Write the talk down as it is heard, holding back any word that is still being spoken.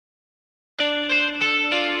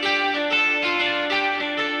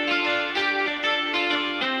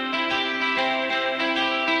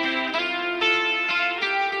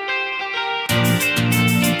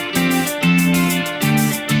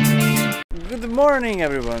Good morning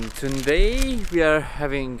everyone. Today we are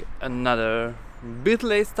having another bit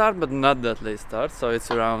late start, but not that late start, so it's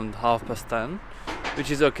around 10:30, which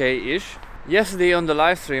is okay-ish. Yesterday on the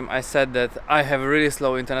live stream I said that I have a really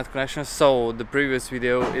slow internet connection, so the previous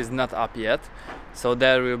video is not up yet. So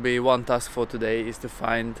there will be one task for today, is to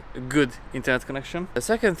find a good internet connection. The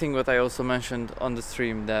second thing what I also mentioned on the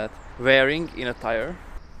stream, that wearing in a tire.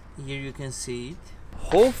 Here you can see it.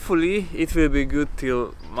 Hopefully it will be good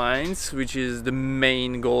till Mainz, which is the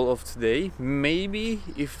main goal of today. Maybe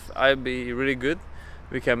if I be really good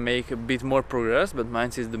we can make a bit more progress, but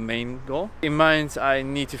Mainz is the main goal. In Mainz I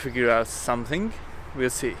need to figure out something, we'll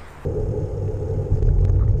see.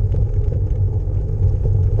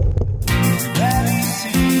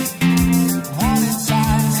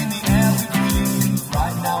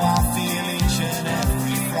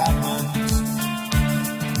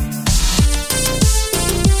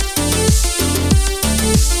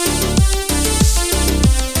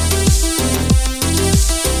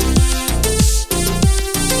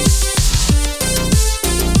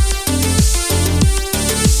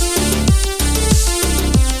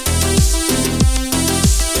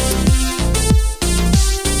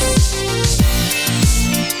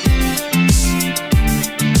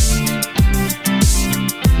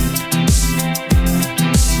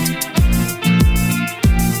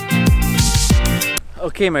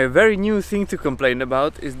 Okay, my very new thing to complain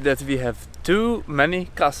about is that we have too many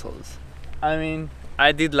castles. I mean,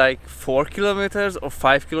 I did like 4 kilometers or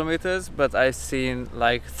 5 kilometers, but I've seen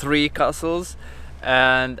like 3 castles,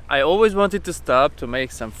 and I always wanted to stop to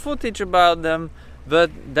make some footage about them,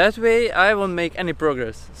 but that way I won't make any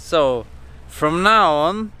progress. So from now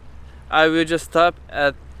on I will just stop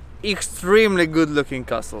at extremely good looking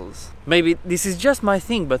castles. Maybe this is just my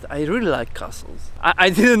thing, but I really like castles.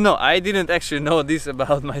 I didn't actually know this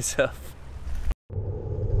about myself.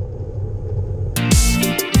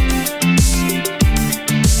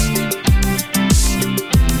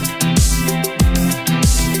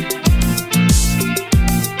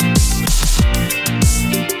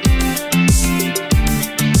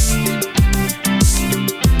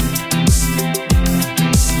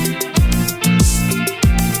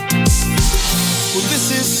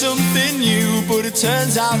 But it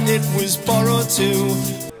turns out it was borrowed too.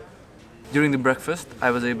 During the breakfast I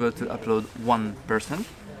was able to upload 1%,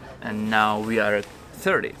 and now we are at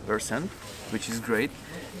 30%, which is great.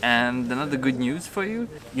 And another good news for you,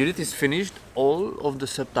 Judith is finished all of the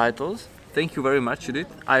subtitles. Thank you very much, Judith.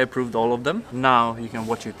 I approved all of them. Now you can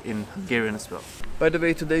watch it in Hungarian as well. By the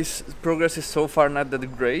way, today's progress is so far not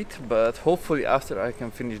that great, but hopefully after I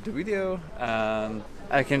can finish the video and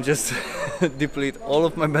I can just deplete all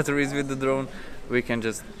of my batteries with the drone, we can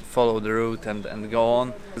just follow the route and go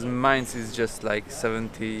on. Mainz is just like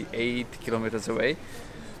 78 kilometers away,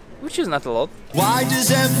 which is not a lot. Why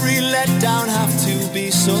does every letdown have to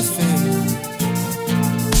be so thin?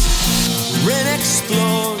 Rain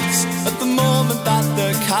explodes at the moment that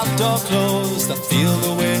the cab door closed. I feel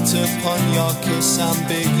the weight upon your kiss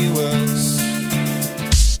ambiguous.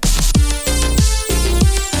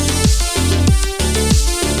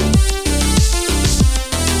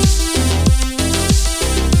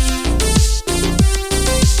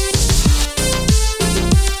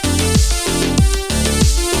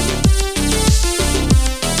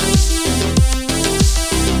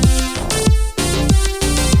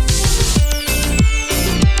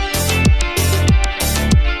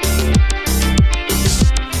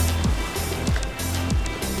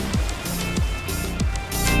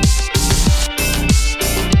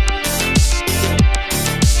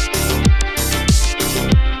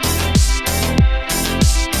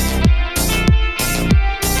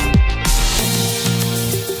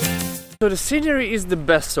 So the scenery is the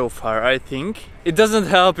best so far, I think. It doesn't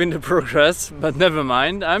help in the progress, but never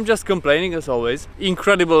mind. I'm just complaining as always.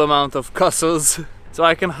 Incredible amount of castles. So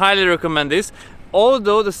I can highly recommend this.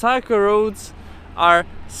 Although the cycle roads are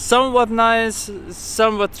somewhat nice,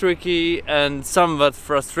 somewhat tricky and somewhat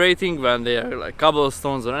frustrating when they are like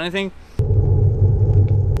cobblestones or anything.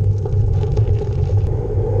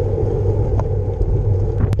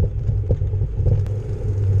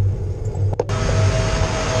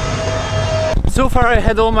 So far I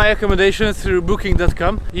had all my accommodation through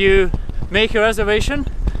booking.com. You make a reservation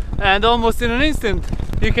and almost in an instant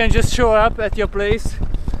you can just show up at your place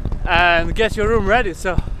and get your room ready.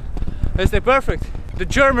 So it's perfect. The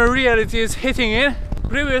German reality is hitting in.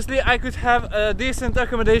 Previously I could have a decent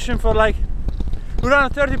accommodation for like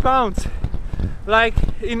around 30 pounds, like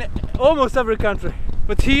in almost every country.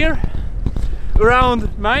 But here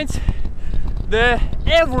around Mainz the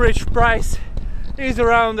average price is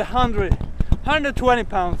around 120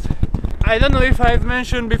 pounds. I don't know if I've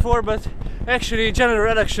mentioned before, but actually general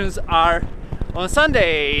elections are on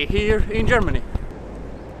Sunday here in Germany.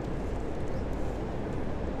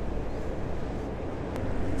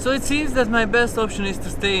 So it seems that my best option is to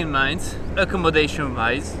stay in Mainz, accommodation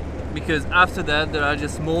wise, because after that there are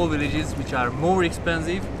just small villages which are more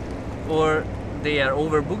expensive or they are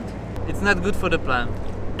overbooked. It's not good for the plan.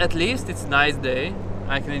 At least it's a nice day,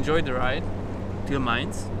 I can enjoy the ride till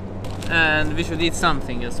Mainz, and we should eat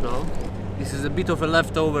something as well. This is a bit of a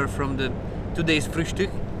leftover from the today's Frühstück.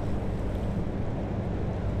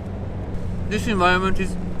 This environment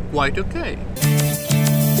is quite okay.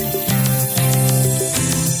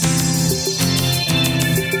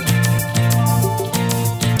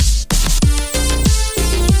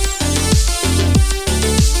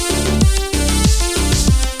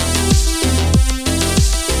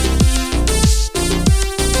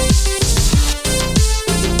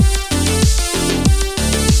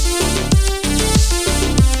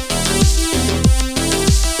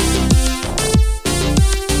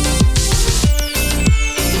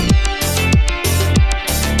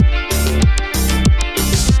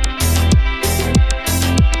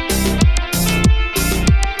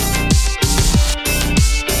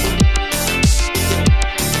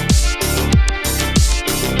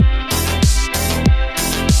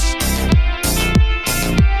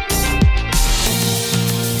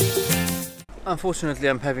 Unfortunately,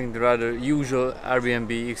 I'm having the rather usual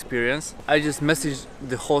Airbnb experience. I just messaged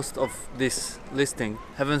the host of this listing.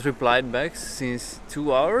 Haven't replied back since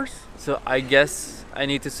 2 hours, so I guess I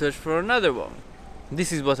need to search for another one.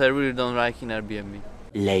 This is what I really don't like in Airbnb.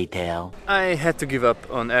 Later. I had to give up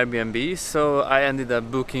on Airbnb, so I ended up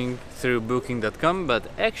booking through booking.com, but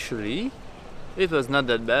actually it was not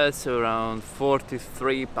that bad, so around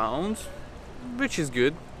 £43, which is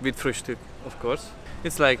good, with Frühstück, of course.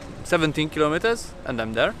 It's like 17 kilometers and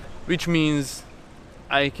I'm there, which means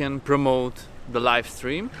I can promote the live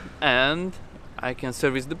stream and I can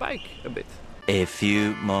service the bike a bit. A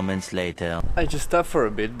few moments later. I just stopped for a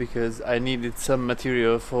bit because I needed some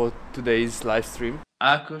material for today's live stream.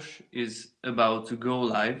 Ákos is about to go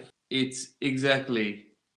live. It's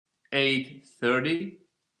exactly 8:30,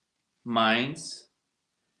 Mainz,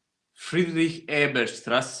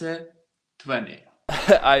 Friedrich-Ebert-Straße 20.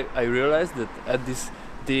 I realized that at this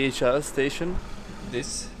DHL station,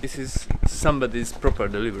 this is somebody's proper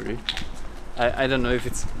delivery. I don't know if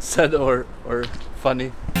it's sad or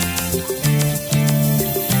funny.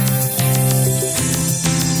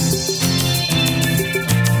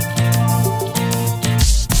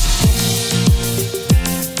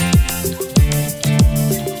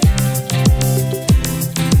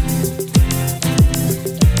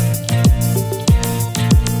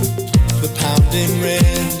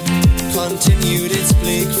 Continued its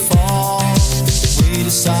bleak fall. We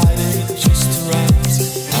decided just to rest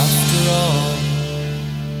after all.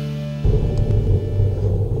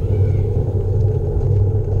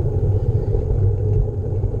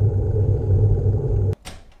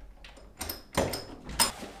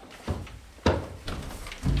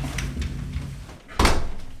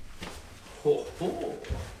 Ho ho!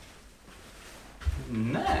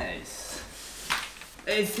 Nice!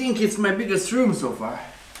 I think it's my biggest room so far.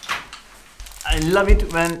 I love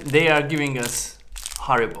it when they are giving us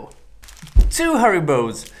Haribo. 2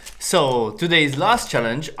 Haribos! So today's last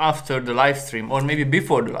challenge after the live stream, or maybe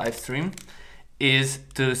before the live stream, is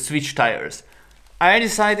to switch tires. I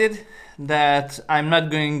decided that I'm not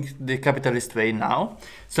going the capitalist way now,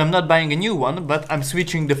 so I'm not buying a new one, but I'm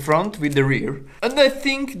switching the front with the rear. And I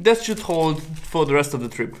think that should hold for the rest of the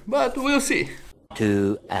trip, but we'll see.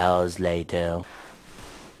 2 hours later.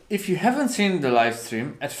 If you haven't seen the live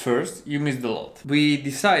stream, at first you missed a lot. We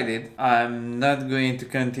decided I'm not going to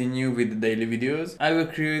continue with the daily videos. I will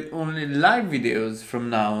create only live videos from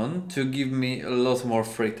now on to give me a lot more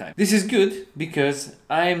free time. This is good because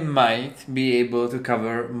I might be able to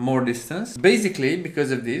cover more distance. Basically,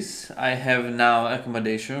 because of this, I have now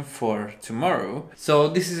accommodation for tomorrow. So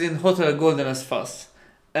this is in Hotel Goldenes Fass,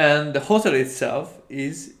 and the hotel itself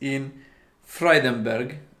is in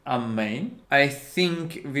Freudenberg am Main. I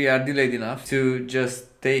think we are delayed enough to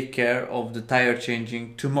just take care of the tire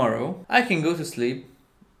changing tomorrow. I can go to sleep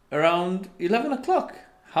around 11 o'clock.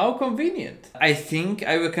 How convenient. I think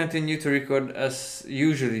I will continue to record as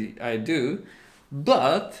usually I do,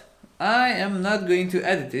 but I am not going to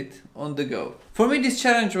edit it on the go. For me, this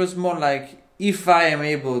challenge was more like, if I am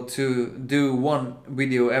able to do one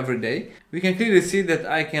video every day, we can clearly see that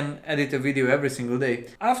I can edit a video every single day.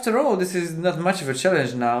 After all, this is not much of a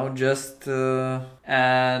challenge now,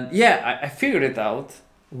 and yeah, I figured it out.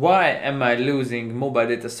 Why am I losing mobile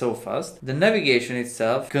data so fast? The navigation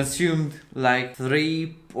itself consumed like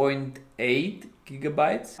 3.8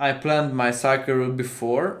 gigabytes. I planned my cycle route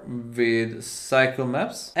before with cycle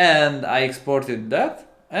maps and I exported that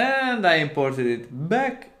and I imported it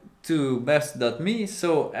back to maps.me,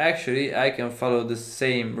 so actually I can follow the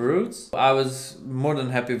same routes. I was more than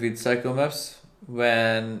happy with cycle maps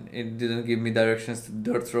when it didn't give me directions to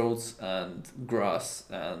dirt roads and grass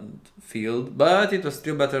and field, but it was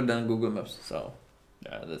still better than Google Maps, so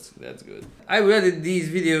yeah, that's good. I will edit these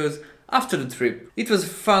videos after the trip. It was a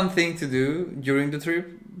fun thing to do during the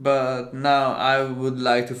trip, but now I would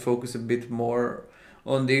like to focus a bit more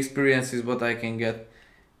on the experiences what I can get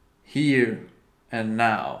here and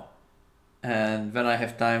now, and when I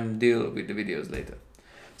have time deal with the videos later.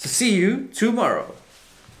 So see you tomorrow.